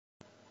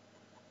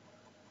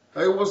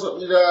Hey, what's up,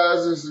 you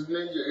guys? This is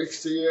Ninja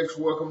XTX.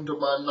 Welcome to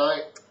my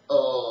ninth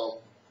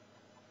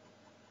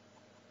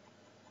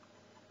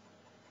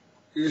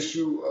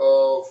issue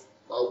of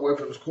my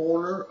Weapons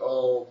Corner.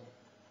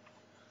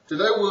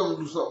 Today we're going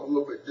to do something a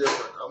little bit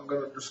different. I'm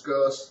going to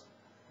discuss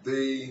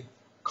the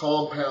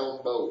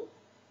compound bow.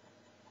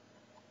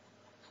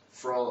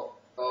 From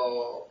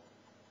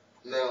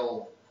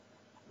now,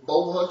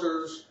 bow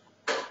hunters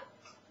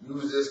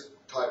use this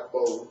type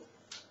bow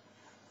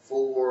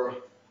for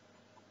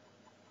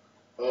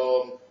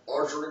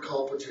archery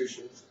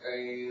competitions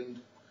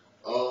and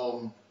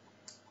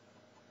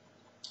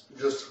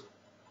just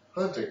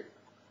hunting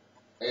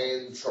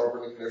and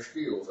sharpening their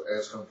skills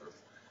as hunters.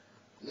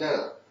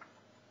 Now,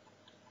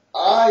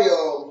 I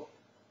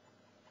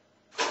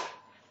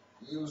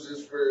use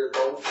this very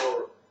bow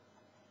for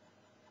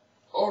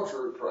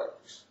archery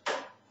practice.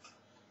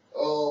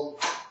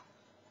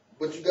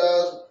 But you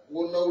guys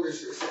will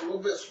notice it's a little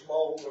bit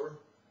smaller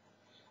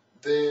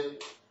than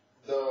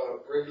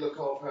the regular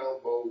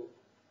compound bow,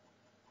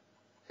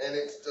 and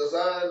it's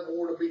designed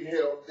more to be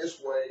held this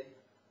way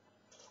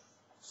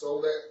so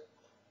that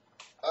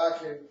I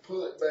can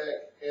pull it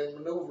back and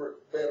maneuver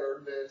it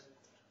better than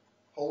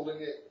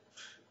holding it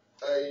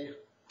in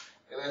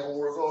a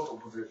horizontal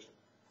position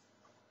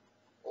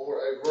or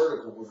a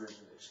vertical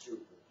position, excuse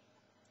me.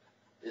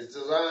 It's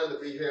designed to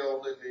be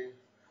held in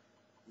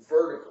the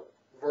vertical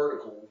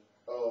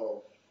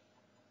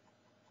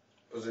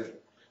position.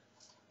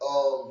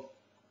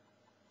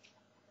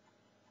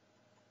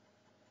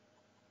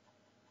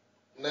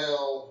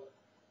 Now,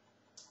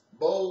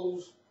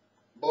 bows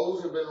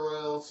have been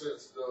around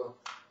since the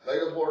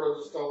later part of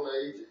the Stone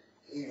Age,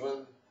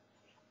 even.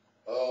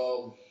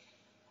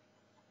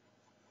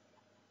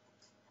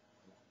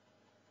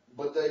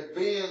 But there have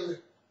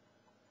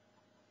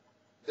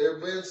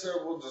been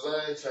several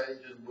design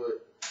changes,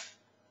 but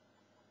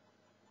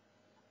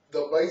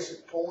the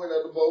basic point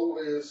of the bow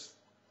is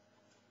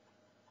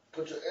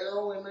put your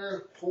arrow in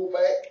there, pull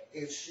back,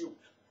 and shoot.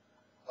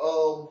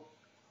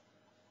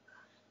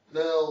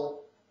 Now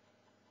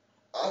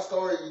I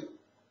started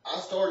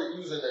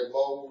using that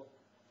bow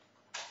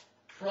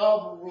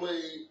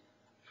probably.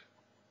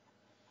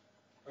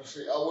 Let's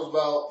see, I was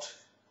about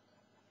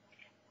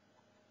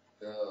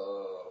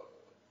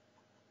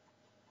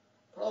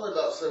probably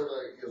about 7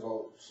 or 8 years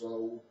old.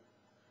 So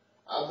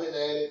I've been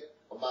at it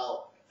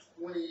about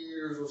 20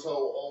 years or so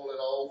on and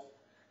off,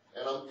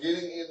 and I'm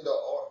getting into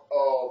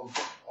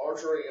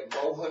archery and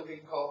bow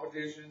hunting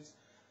competitions.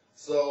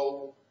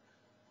 So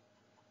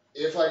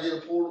if I get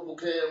a portable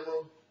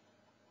camera,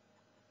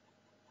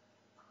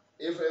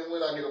 if and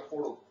when I get a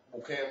portable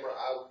camera,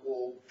 I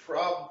will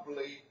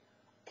probably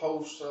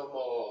post some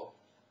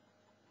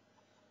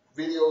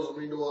videos of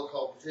me doing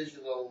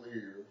competitions on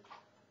here.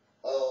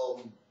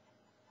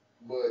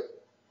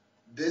 But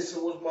this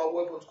was my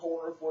weapons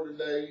corner for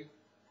today.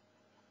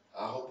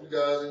 I hope you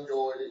guys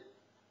enjoyed it.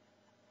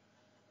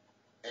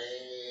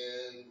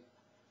 And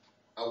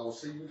I will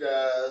see you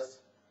guys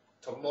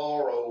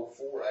tomorrow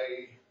for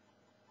I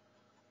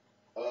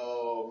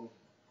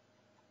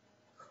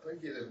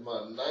think it is my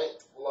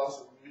 9th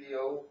philosophy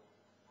video.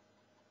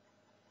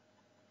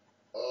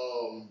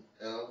 And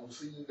I will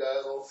see you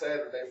guys on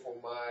Saturday for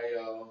my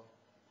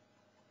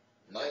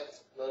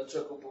 9th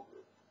nunchuck.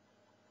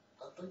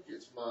 I think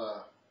it's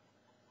my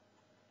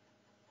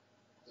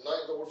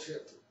 9th or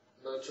 10th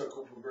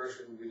nunchuck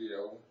progression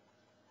video.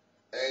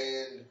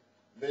 And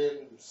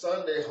then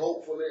Sunday,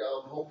 hopefully,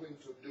 I'm hoping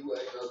to do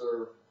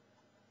another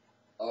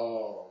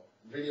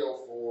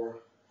video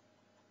for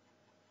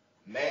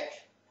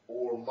MAC,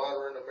 or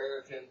Modern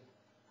American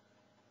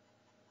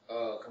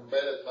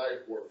Combative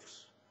Knife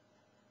Works.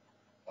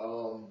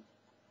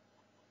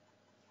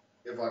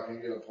 If I can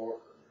get a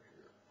partner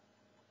here,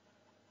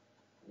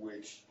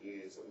 which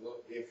is a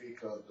little iffy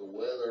because the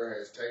weather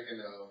has taken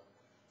a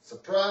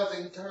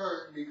surprising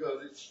turn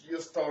because it's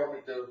just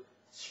started to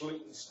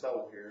sleet and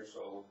snow here,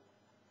 so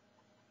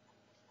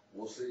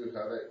we'll see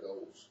how that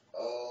goes.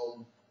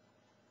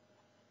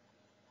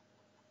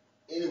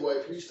 Anyway,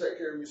 please take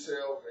care of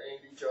yourself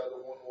and each other.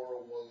 One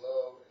world, one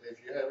love. And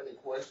if you have any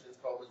questions,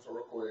 comments, or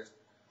requests,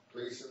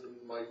 please send them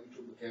to my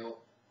YouTube account.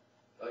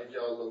 Thank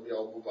y'all. Love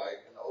y'all. Bye-bye.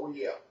 And oh,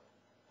 yeah.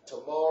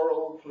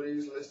 Tomorrow,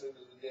 please listen to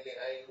the Denny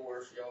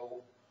Ainsworth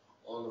Show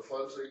on the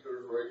Fun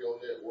Seekers Radio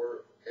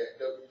Network at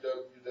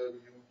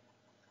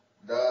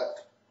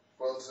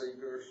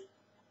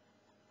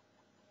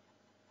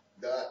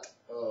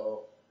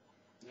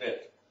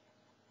www.funseekers.net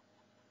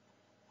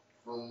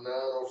from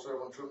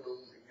 9:07 to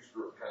noon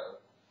Eastern Time.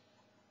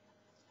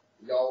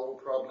 Y'all will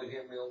probably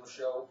hear me on the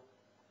show.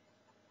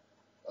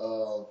 I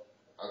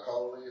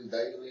call in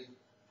daily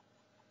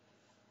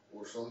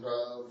or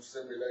sometimes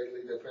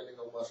semi-daily depending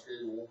on my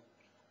schedule.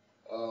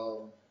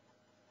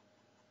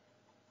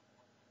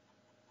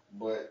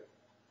 But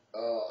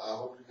I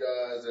hope you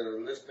guys that are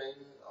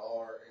listening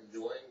are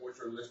enjoying what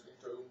you're listening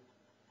to.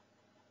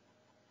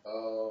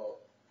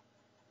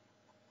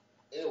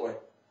 Anyway,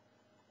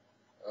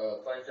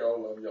 thank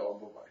y'all. Love y'all.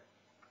 Bye-bye.